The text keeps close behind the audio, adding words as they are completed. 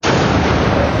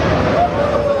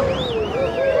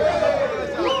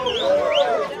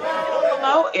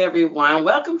everyone.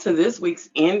 Welcome to this week's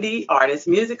Indie Artist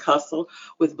Music Hustle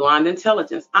with Blonde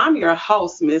Intelligence. I'm your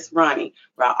host, Miss Ronnie,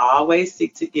 where I always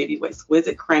seek to give you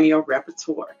exquisite cranial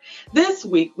repertoire. This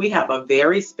week, we have a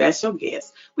very special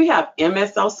guest. We have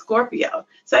MSO Scorpio.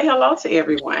 Say hello to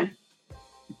everyone.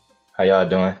 How y'all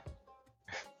doing?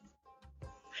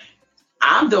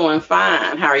 I'm doing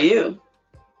fine. How are you?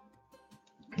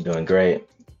 Doing great.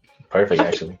 Perfect,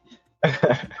 actually.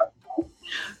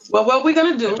 Well, what we're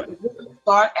going to do is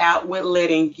start out with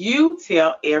letting you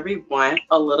tell everyone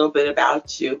a little bit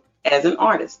about you as an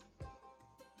artist.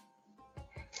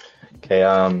 Okay,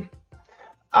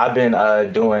 I've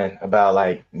been doing about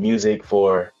like music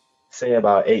for say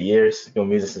about 8 years. Doing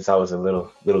music since I was a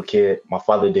little kid. My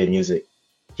father did music.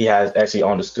 He has actually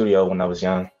owned a studio when I was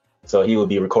young, so he would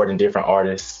be recording different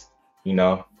artists, you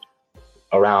know,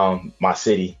 around my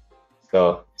city.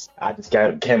 So I just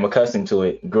became accustomed to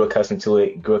it, grew accustomed to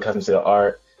it, grew accustomed to the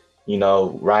art,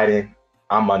 writing.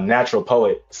 I'm a natural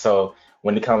poet. So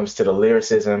when it comes to the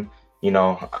lyricism,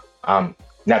 I'm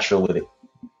natural with it.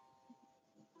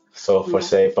 So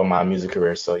Yeah. for my music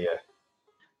career. So yeah.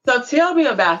 So tell me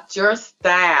about your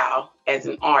style as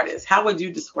an artist. How would you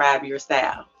describe your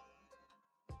style?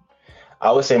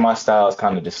 I would say my style is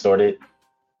kind of distorted.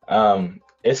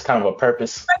 It's kind of a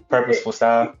purposeful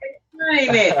style.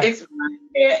 Explain it.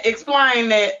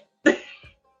 Explain it.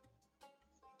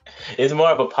 It's more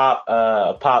of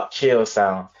a pop chill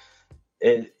sound.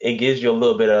 It gives you a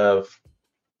little bit of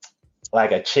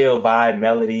like a chill vibe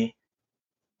melody.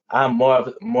 I'm more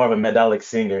of a melodic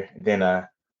singer than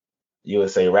you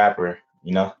would say rapper,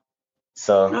 you know.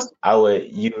 So Okay. I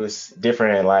would use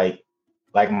different like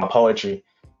my poetry,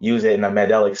 use it in a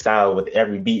melodic style with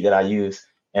every beat that I use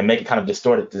and make it kind of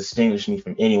distorted to distinguish me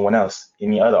from anyone else,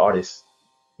 any other artist.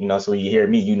 So when you hear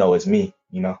me, you know it's me.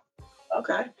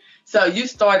 Okay. So you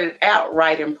started out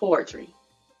writing poetry.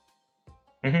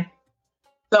 hmm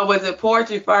So was it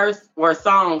poetry first or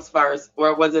songs first,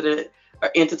 or was it a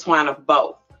intertwine of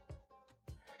both?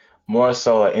 More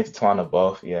so an intertwine of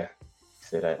both, yeah.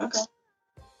 Say that. Okay.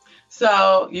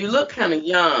 So you look kind of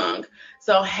young.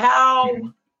 So how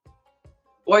Mhm.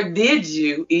 or did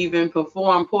you even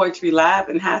perform poetry live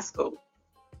in high school?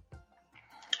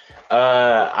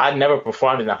 I never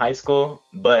performed in a high school,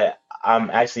 but I'm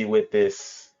actually with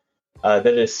this. They're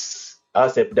this, I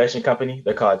would say, production company.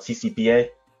 They're called TCPA.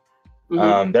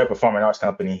 Hmm. They're a performing arts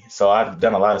company. So I've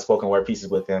done a lot of spoken word pieces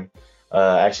with them.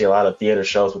 Actually, a lot of theater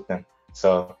shows with them.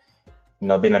 So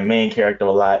been a main character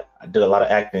a lot. I did a lot of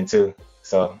acting too.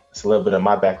 So it's a little bit of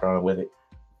my background with it.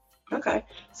 Okay.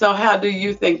 So how do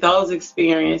you think those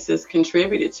experiences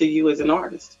contributed to you as an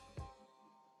artist?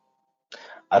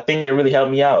 I think it really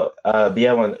helped me out.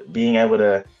 Being able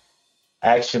to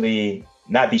actually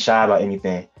not be shy about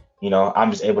anything.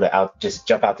 I'm just able to just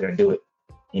jump out there and do it.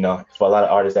 For a lot of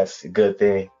artists, that's a good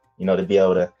thing. To be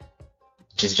able to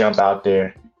just jump out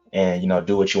there and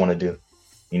do what you want to do.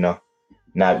 You know,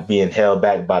 not being held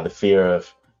back by the fear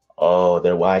of, oh,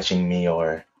 they're watching me,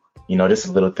 or just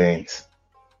little things.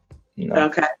 You know,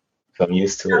 Okay. so I'm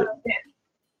used to it.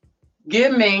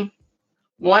 Give me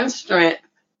one strength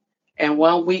and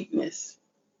one weakness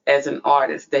as an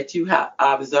artist that you have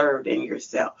observed in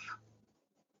yourself.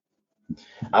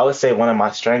 I would say one of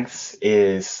my strengths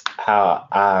is how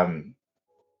I'm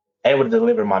able to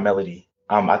deliver my melody.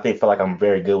 Feel like I'm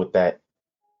very good with that.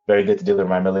 Very good to deliver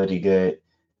my melody good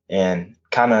and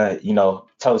kind of,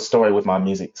 tell a story with my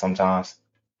music sometimes.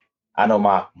 I know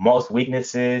my most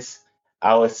weaknesses,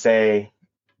 I would say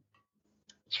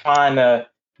trying to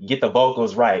get the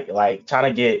vocals right, like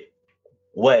trying to get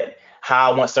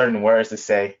how I want certain words to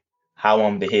say, how I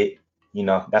want them to hit,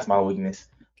 that's my weakness.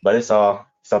 But it's all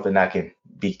something that can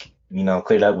be,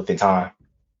 cleared up within time.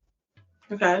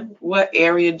 Okay. What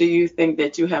area do you think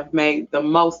that you have made the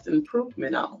most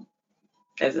improvement on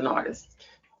as an artist?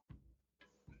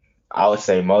 I would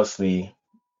say mostly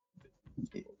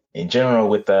in general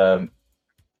with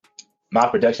my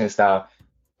production style,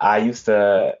 I used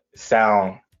to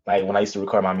sound like when I used to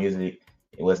record my music,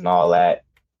 it wasn't all that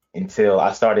until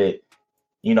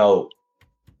you know,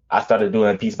 I started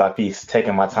doing piece by piece,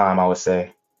 taking my time, I would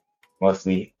say,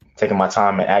 mostly taking my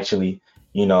time and actually,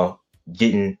 you know,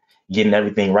 getting getting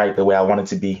everything right the way I want it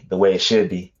to be, the way it should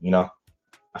be.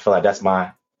 I feel like that's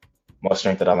my most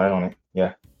strength that I learned on it.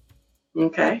 Yeah.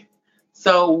 Okay.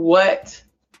 So what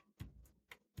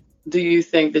do you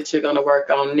think that you're going to work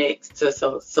on next to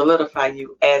solidify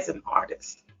you as an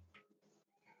artist?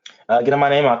 Getting my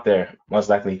name out there, most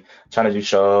likely. Trying to do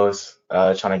shows,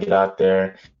 trying to get out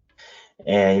there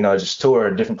and, just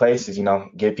tour different places,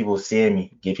 get people seeing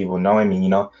me, get people knowing me.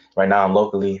 Right now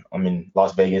I'm in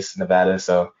Las Vegas, Nevada.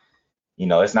 So,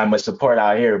 It's not much support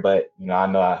out here, but I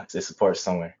know there's support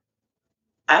somewhere.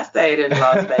 I stayed in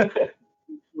Las Vegas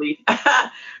briefly.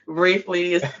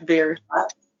 Briefly, it's very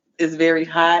hot. It's very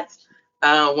hot.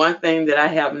 One thing that I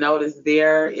have noticed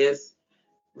there is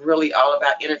really all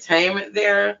about entertainment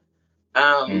there.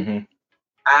 Um, Hmm.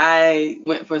 I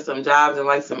went for some jobs in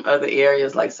like some other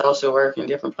areas like social work and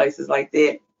different places like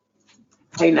that.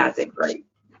 They not that great.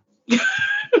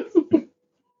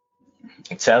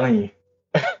 I'm telling you,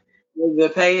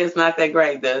 The pay is not that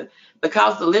great. The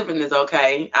cost of living is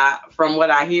okay. From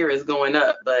what I hear is going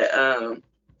up, but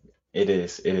it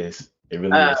is. It is. It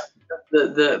really uh, is.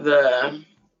 the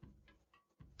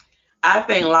I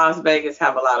think Las Vegas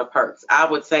have a lot of perks. I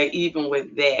would say even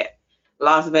with that,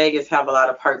 Las Vegas have a lot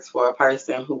of perks for a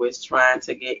person who is trying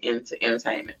to get into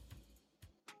entertainment.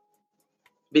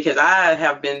 Because I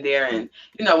have been there, and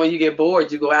when you get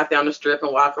bored, you go out there on the strip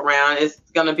and walk around. It's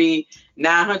gonna be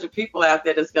 900 people out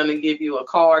there that's gonna give you a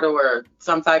card or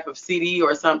some type of CD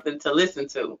or something to listen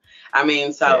to. I mean,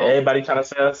 Yeah, so everybody trying to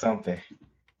sell something.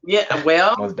 yeah.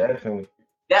 Well, Most definitely.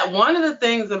 that one of the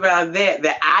things about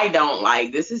that I don't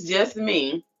like. This is just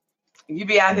me. You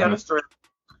be out there on Hmm. the strip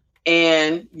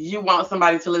and you want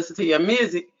somebody to listen to your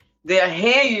music, they'll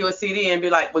hand you a CD and be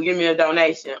like, well, give me a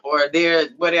donation or they're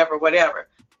whatever, whatever.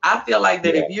 I feel like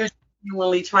that if Yeah. you're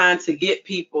genuinely trying to get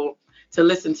people to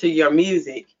listen to your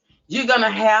music, you're going to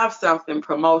have something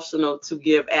promotional to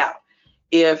give out.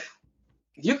 If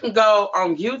you can go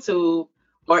on YouTube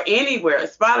or anywhere,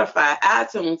 Spotify,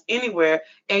 iTunes, anywhere,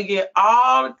 and get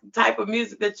all type of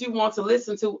music that you want to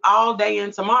listen to all day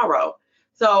and tomorrow.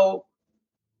 So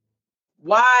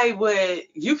why would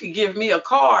you could give me a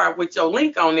card with your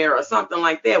link on there or something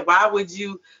like that? Why would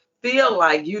you feel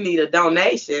like you need a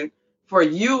donation for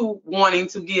you wanting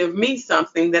to give me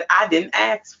something that I didn't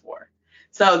ask for?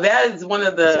 So that is one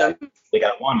of the Exactly. They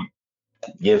got to want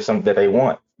it. Give something that they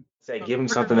want. Say, give them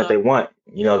something that they want.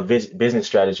 Business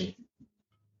strategy.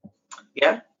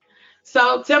 yeah.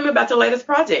 So tell me about your latest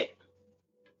project.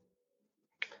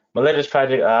 My latest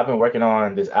project, I've been working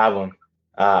on this album.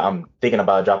 I'm thinking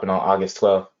about dropping on August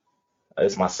 12th.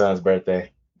 It's my son's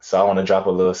birthday, so I want to drop a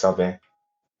little something.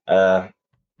 Uh,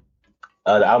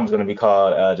 the album's gonna be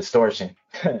called Distortion.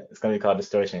 It's gonna be called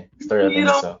Distortion. Story of the You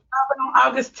inner don't self. happen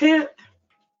on August 10th.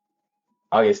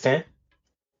 August 10th?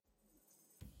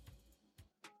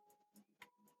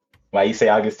 Why you say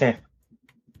August 10th?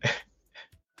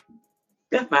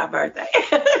 That's my birthday.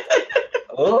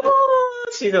 Oh,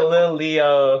 she's a little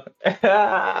Leo.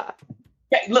 I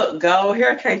Hey, look, go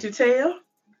here. Can't you tell?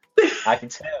 can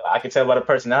tell. I can tell by the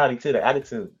personality too, the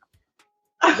attitude.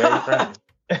 Very friendly.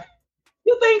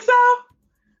 You think so?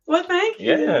 Well, thank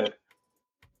you.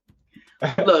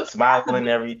 Yeah. Look, Smiling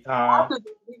every time.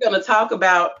 we're gonna talk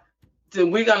about.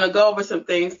 We're gonna go over some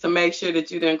things to make sure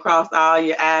that you didn't cross all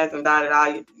your I's and dotted all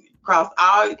your cross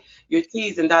all your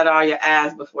T's and dotted all your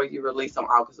I's before you release on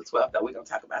August the 12th. That we're gonna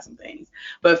talk about some things.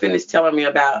 But finish telling me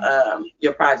about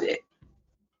your project.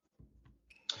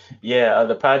 Yeah,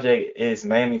 the project is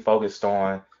mainly focused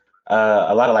on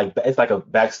a lot of it's like a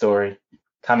backstory,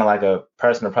 kind of like a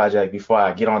personal project before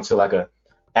I get onto like a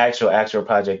actual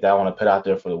project that I want to put out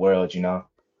there for the world.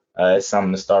 It's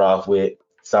something to start off with,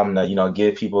 something to,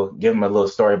 give them a little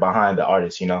story behind the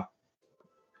artist.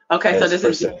 Okay, so As this per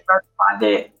is your se. first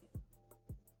project.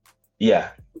 Yeah.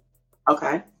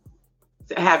 Okay.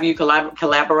 So have you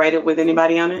collaborated with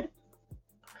anybody on it?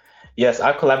 Yes,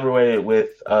 I collaborated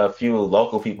with a few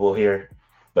local people here,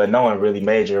 but no one really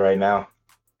major right now.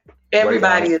 Working on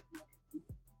Everybody it. is.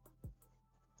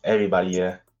 Everybody,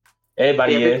 yeah.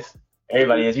 Everybody Everybody is.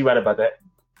 Everybody is. You right about that.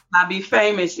 not be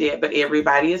famous yet, but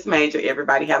everybody is major.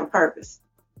 Everybody have a purpose.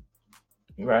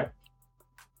 You right.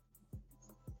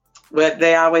 But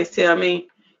they always tell me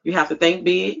you have to think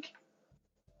big.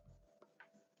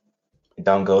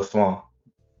 Don't go small.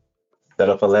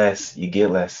 Settle for less, you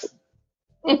get less.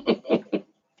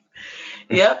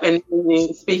 Yep, and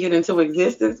speak it into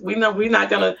existence. We know we're not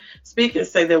gonna speak and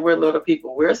say that we're little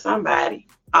people. We're somebody.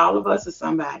 All of us are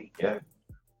somebody. Yeah.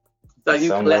 So you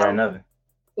Some way or another.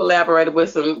 collaborated with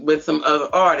some other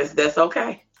artists. That's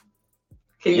okay.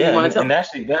 Can you Yeah, want and, to tell? and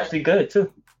actually they're actually good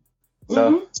too.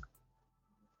 So, Mhm.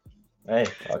 hey,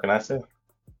 what can I say?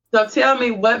 So tell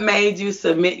me what made you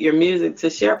submit your music to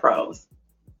SharePros?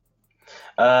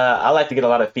 I like to get a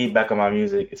lot of feedback on my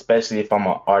music, especially if I'm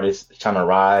an artist trying to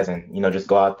rise and just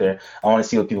go out there. I want to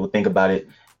see what people think about it.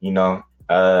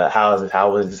 How is it?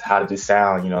 How did it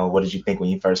sound? What did you think when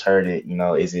you first heard it?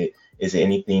 Is it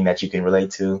anything that you can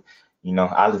relate to?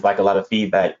 I just like a lot of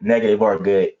feedback, negative or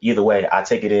good. Either way, I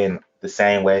take it in the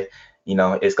same way.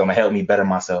 It's gonna help me better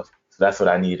myself. So that's what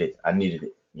I needed. I needed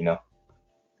it.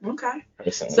 Okay. So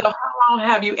personally. how long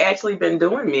have you actually been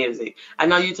doing music? I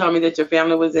know you told me that your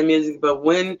family was in music, but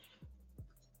when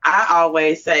I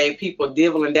always say people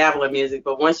dibble and dabble in music,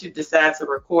 but once you decide to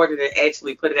record it and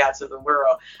actually put it out to the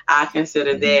world, I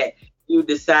consider Hmm. that you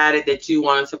decided that you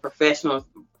wanted to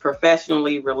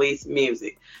professionally release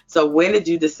music. So when did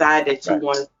you decide that you Right.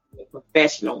 wanted to be a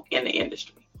professional in the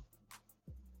industry?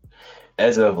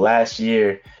 As of last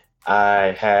year,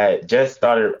 I had just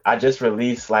started. I just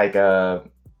released like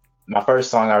my first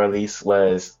song I released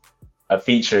was a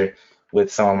feature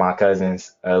with some of my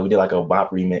cousins. We did like a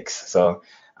bop remix. So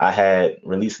I had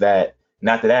released that. And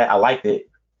after that, I liked it.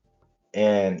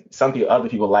 And other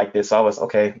people liked it. So I was,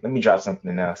 okay, let me drop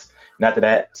something else. And after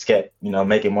that, just kept,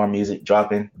 making more music,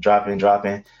 dropping.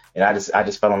 And I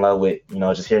just fell in love with,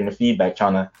 just hearing the feedback,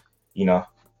 trying to, you know,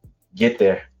 get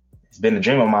there. It's been a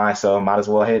dream of mine, so might as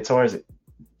well head towards it.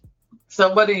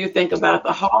 So what do you think about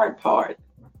the hard part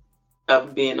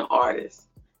of being an artist?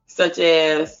 Such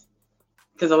as,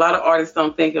 because a lot of artists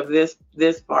don't think of this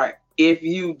part. If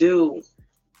you do,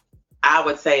 I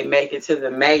would say make it to the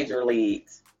major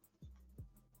leagues.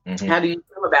 Hmm. How do you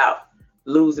feel about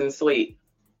losing sleep,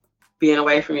 being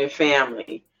away from your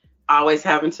family, always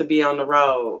having to be on the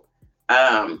road,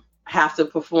 have to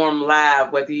perform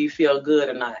live whether you feel good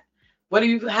or not?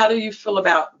 How do you feel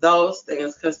about those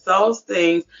things? Because those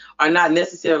things are not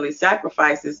necessarily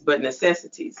sacrifices, but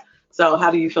necessities. So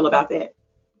how do you feel about that?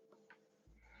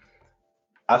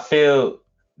 I feel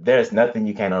there's nothing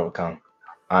you can't overcome.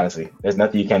 Honestly, there's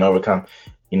nothing you can't overcome.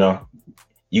 You know,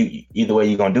 you either way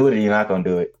you're gonna do it or you're not gonna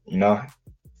do it.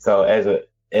 So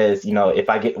if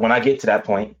when I get to that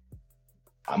point,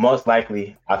 most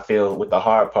likely I feel with the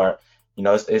hard part,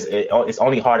 it's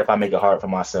only hard if I make it hard for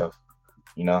myself.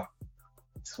 You know,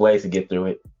 it's ways to get through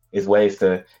it. It's ways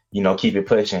to keep it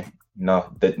pushing.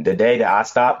 The day that I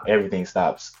stop, everything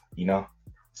stops.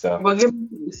 So Well,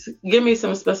 give me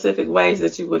some specific ways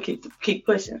that you would keep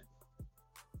pushing.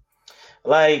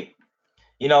 like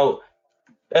you know,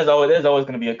 there's always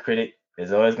gonna be a critic.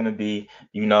 There's always gonna be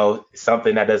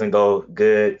something that doesn't go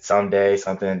good someday,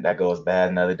 something that goes bad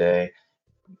another day.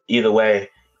 Either way,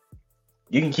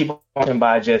 you can keep on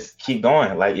by just keep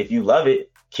going. Like if you love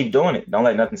it, keep doing it. Don't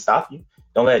let nothing stop you.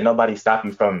 Don't let nobody stop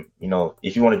you from,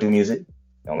 if you want to do music,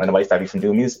 don't let nobody stop you from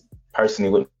doing music. Personally,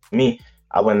 with me,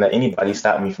 I wouldn't let anybody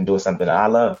stop me from doing something that I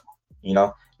love.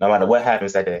 No matter what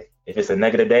happens that day. If it's a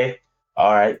negative day,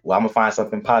 all right, well, I'm gonna find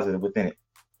something positive within it.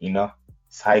 You know,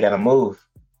 it's how you gotta move.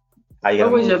 How you What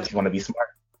gotta was move your if you want to be smart.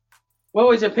 What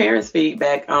was your parents'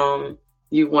 feedback on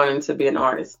you wanting to be an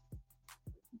artist?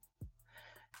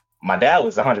 My dad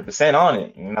was 100% on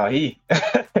it.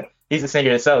 He's a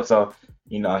singer himself, so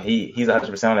he's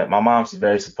 100% on it. My mom, she's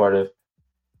very supportive.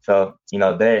 So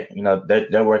they're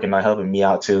working on helping me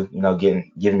out too.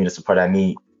 Giving me the support I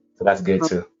need. So that's good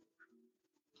too.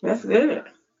 That's good.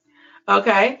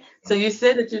 Okay. So you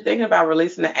said that you're thinking about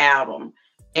releasing an album.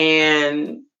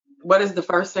 And what is the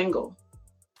first single?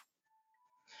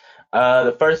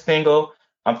 The first single,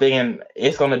 I'm thinking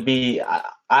it's gonna be.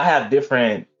 I have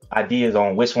different ideas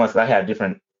on which ones. 'Cause I have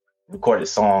different recorded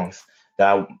songs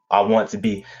that I want to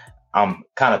be. I'm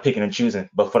kind of picking and choosing,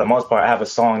 but for the most part, I have a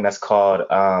song that's called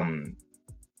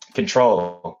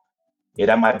 "Control." Yeah,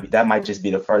 that might just be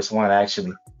the first one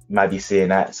actually. You might be seeing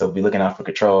that, so be looking out for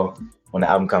 "Control" when the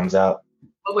album comes out.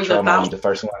 What was your "Control" might be thought? the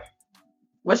first one.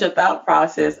 What's your thought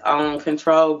process on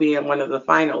Control being one of the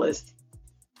finalists?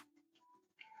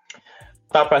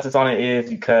 Thought process on it is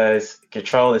because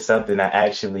 "Control" is something that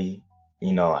actually,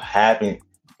 happened,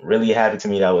 really happened to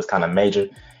me that was kind of major.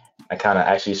 That kind of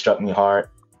actually struck me hard.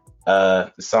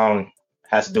 The song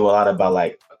has to do a lot about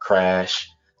like a crash,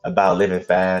 about living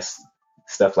fast,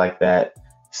 stuff like that.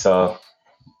 So,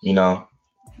 you know,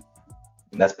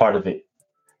 that's part of it.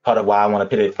 Part of why I want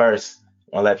to put it first.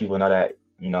 I want to let people know that,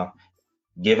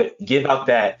 give out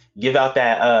that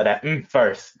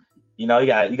first. You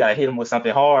gotta hit them with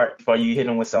something hard before you hit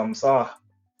them with something soft.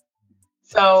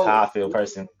 That's how So, I feel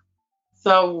personally.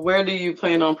 so where do you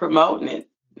plan on promoting it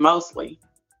mostly?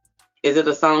 Is it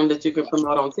a song that you can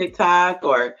promote on TikTok,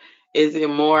 or is it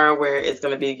more where it's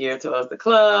going to be geared towards the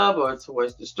club or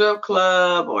towards the strip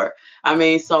club? Or, I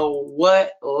mean, so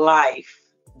what life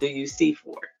do you see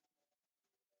for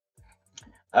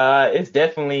it?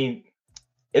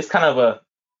 It's kind of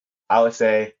I would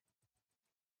say,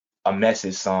 a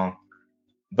message song.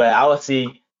 But I would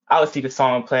see the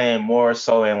song playing more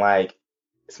so in like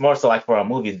it's more so like for a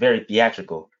movie. It's very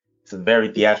theatrical. It's a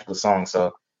very theatrical song,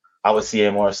 so I would see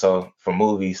it more so for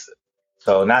movies.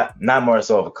 So not more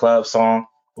so of a club song,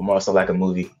 but more so like a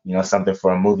movie. Something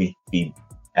for a movie be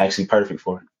actually perfect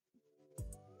for.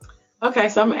 Okay,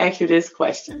 so I'm gonna ask you this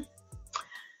question.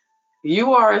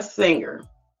 You are a singer.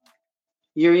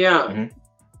 You're young. Hmm.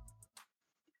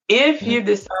 If Hmm. you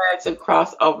decide to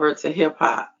cross over to hip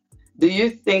hop, do you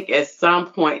think at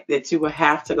some point that you will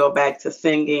have to go back to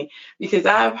singing? Because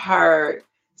I've heard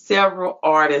several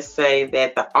artists say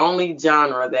that the only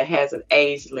genre that has an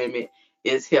age limit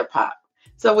is hip hop.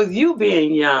 So, with you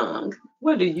being young,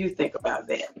 what do you think about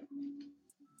that?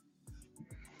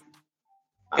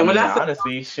 I And when mean, I say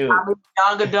honestly, I shoot. mean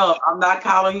young adult, I'm not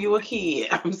calling you a kid.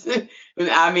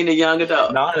 I mean a young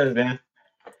adult. No, man.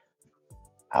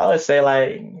 I would say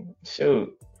like,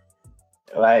 shoot,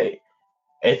 like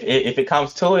if it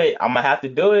comes to it, I'm gonna have to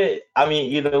do it. I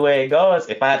mean, either way it goes,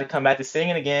 if I had to come back to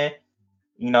singing again,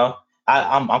 you know,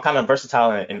 I'm kind of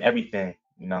versatile in everything.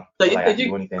 So Feel you like I said can you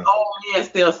do anything. old man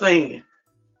still singing.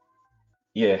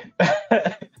 Yeah,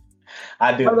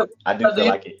 I So do. I do do feel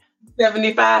you like it.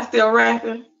 75 still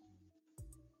rapping?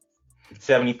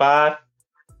 75.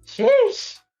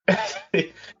 Sheesh.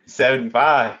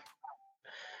 75.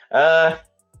 Uh,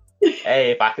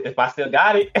 hey, if I still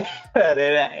got it,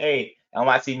 then hey, I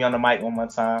might see me on the mic one more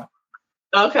time.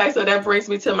 Okay, so that brings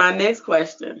me to my next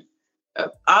question.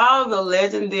 Of all the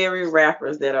legendary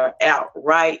rappers that are out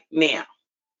right now,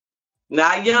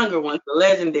 not younger ones, the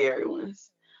legendary ones,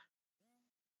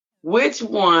 which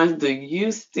ones do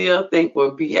you still think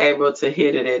will be able to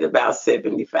hit it at about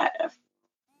 75?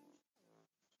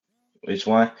 Which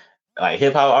one? Like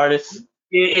hip hop artists?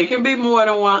 It can be more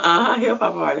than one hip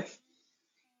hop artist.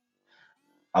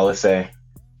 I would say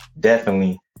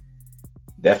definitely,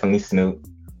 definitely Snoop,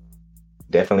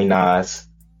 definitely Nas.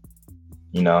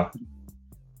 You know,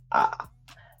 I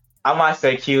I might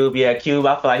say Cube. Yeah, Cube.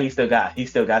 I feel like he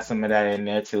still got some of that in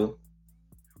there too.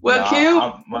 Well,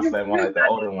 I must say one of the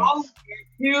older ones.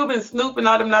 Cube and Snoop and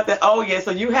all them not that old yet,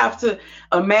 so you have to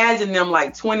imagine them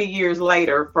like 20 years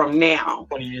later from now.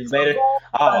 20 years later.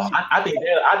 Oh, I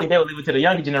think they will leave it to the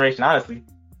younger generation, honestly.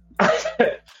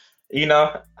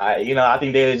 I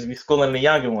think they'll just be schooling the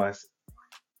younger ones.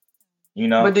 You But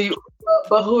know, do you?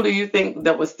 But who do you think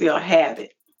that would still have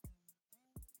it?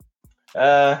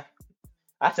 uh,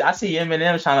 I see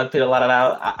Eminem trying to put a lot of that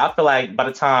out. I feel like by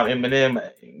the time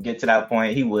Eminem get to that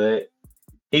point, he would,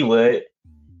 he would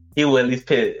at least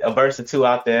put a verse or two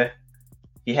out there.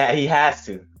 He has Okay,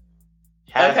 to.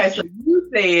 so you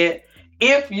said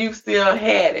if you still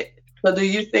had it. So do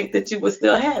you think that you would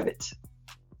still have it?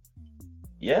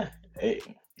 Yeah, eh,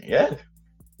 yeah.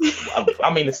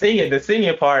 I mean the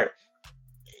singing part,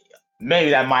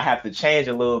 maybe that might have to change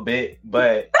a little bit,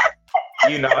 but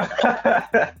you know,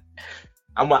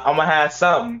 I'm gonna have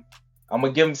something. I'm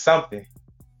gonna give him something.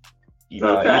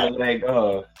 Okay. Either way it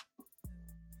goes.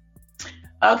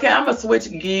 Okay, I'm gonna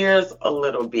switch gears a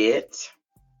little bit,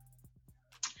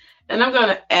 and I'm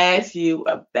gonna ask you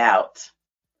about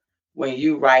when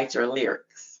you write your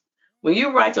lyrics. When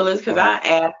you write your lyrics, because Uh-huh. I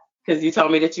asked, because you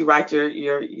told me that you write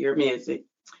your music,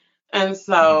 and Mhm.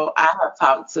 so I have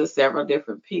talked to several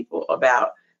different people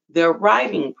about their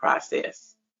writing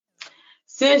process.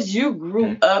 Since you grew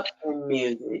Mhm. up in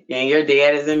music and your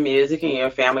dad is in music and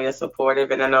your family is supportive,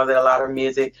 and I know that a lot of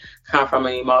music come from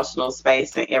an emotional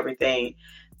space and everything,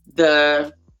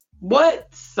 the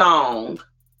what song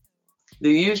do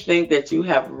you think that you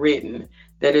have written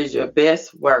that is your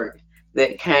best work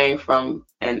that came from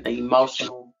an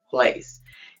emotional place?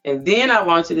 And then I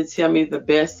want you to tell me the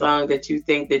best song that you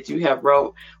think that you have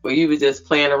wrote where you were just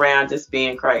playing around, just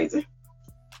being crazy.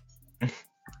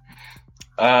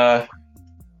 Uh,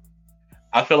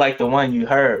 I feel like the one you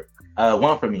heard,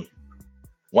 one for me.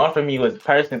 One for me was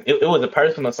person. It was a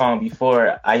personal song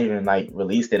before I even like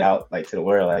released it out like to the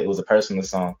world. Like it was a personal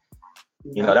song.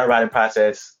 Okay. That writing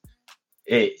process.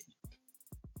 It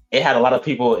it had a lot of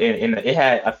people it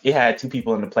had two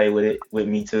people in the play with it with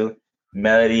me too,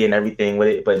 melody and everything with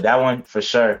it. But that one for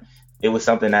sure, it was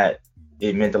something that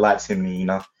it meant a lot to me.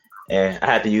 And I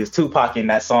had to use Tupac in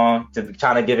that song to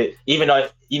kind of give it, even though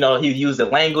he used the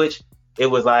language, it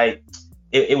was like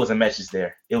it was a message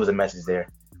there. It was a message there,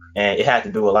 and it had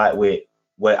to do a lot with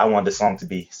what I wanted the song to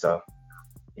be. So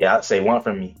yeah, I'd say one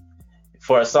for me.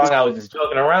 For a song I was just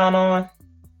joking around on,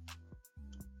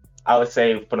 I would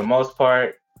say for the most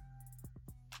part,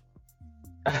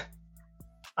 I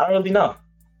don't really know.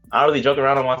 I don't really joke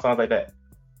around on my songs like that.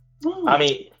 I Hmm.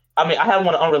 mean, I have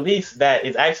one unreleased that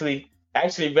is actually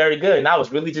very good, and I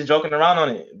was really just joking around on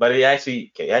it, but it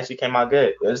actually came out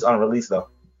good. It's unreleased though.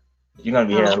 You're gonna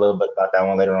be hearing a Oh, little bit about that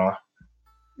one later on.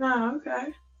 oh,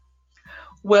 okay.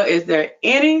 Well, is there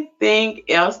anything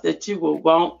else that you would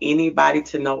want anybody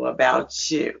to know about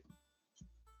you?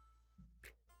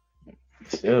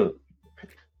 Shoot,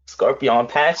 Scorpio, I'm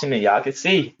passionate. Y'all can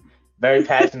see. very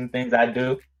passionate in things I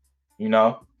do. You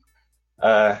know,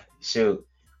 shoot,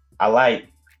 I like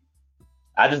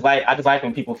I just like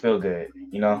when people feel good.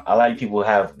 I like people who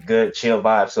have good chill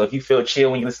vibes. So if you feel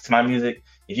chill when you listen to my music,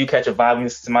 if you catch a vibe when you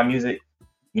listen to my music,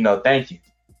 thank you.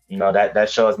 That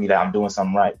shows me that I'm doing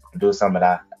something right. I'm doing something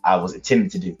that I was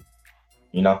intended to do.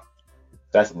 You know,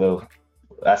 that's all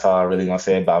I really gonna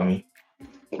say about me.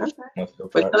 Okay.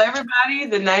 But tell everybody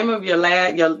the name of your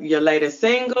latest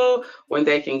single, when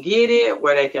they can get it,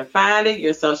 where they can find it,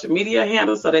 your social media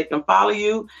handles so they can follow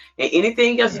you, and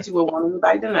anything else that you would want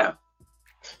everybody to know.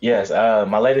 Yes,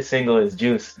 my latest single is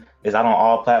Juice. It's out on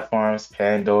all platforms: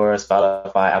 Pandora,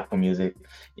 Spotify, Apple Music,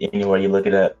 anywhere you look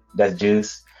it up. That's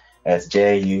Juice. That's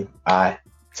Jui,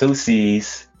 2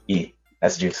 C's, E.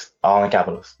 That's Juice, all in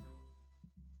capitals.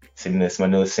 See, this is my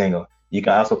newest single. You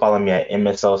can also follow me at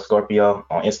MSO Scorpio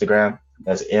on Instagram.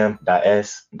 That's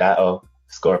M.S.O.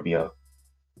 Scorpio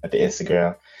at the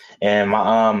Instagram.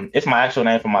 And it's my actual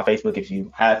name for my Facebook. If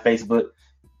you have Facebook,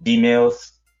 D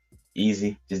Mills,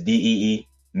 easy, just DEE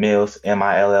Mills,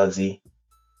 MILLZ.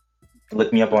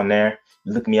 Look me up on there.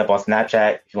 Look me up on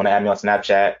Snapchat if you want to add me on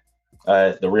Snapchat.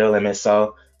 The Real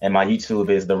MSO, and my YouTube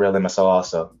is The Real MSO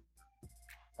also.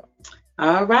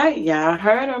 All right, y'all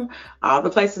heard him. All the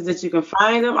places that you can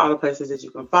find him, all the places that you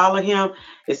can follow him,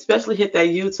 especially hit that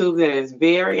YouTube. That is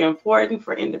very important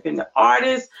for independent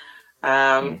artists.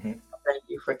 Thank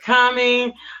you for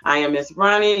coming. I am Miss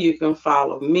Ronnie. You can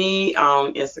follow me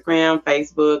on Instagram,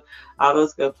 Facebook, all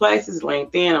those good places.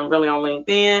 LinkedIn. I'm really on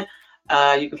LinkedIn.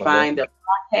 You can find the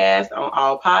podcast on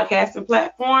all podcasting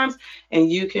platforms,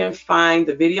 and you can find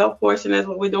the video portion as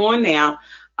what we're doing now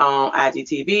on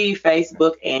IGTV,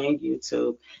 Facebook, and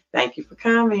YouTube. Thank you for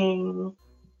coming.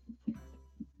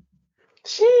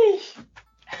 Sheesh.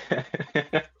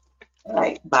 All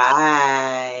right,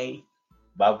 bye.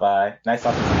 Bye-bye. Nice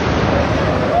talking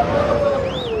to you.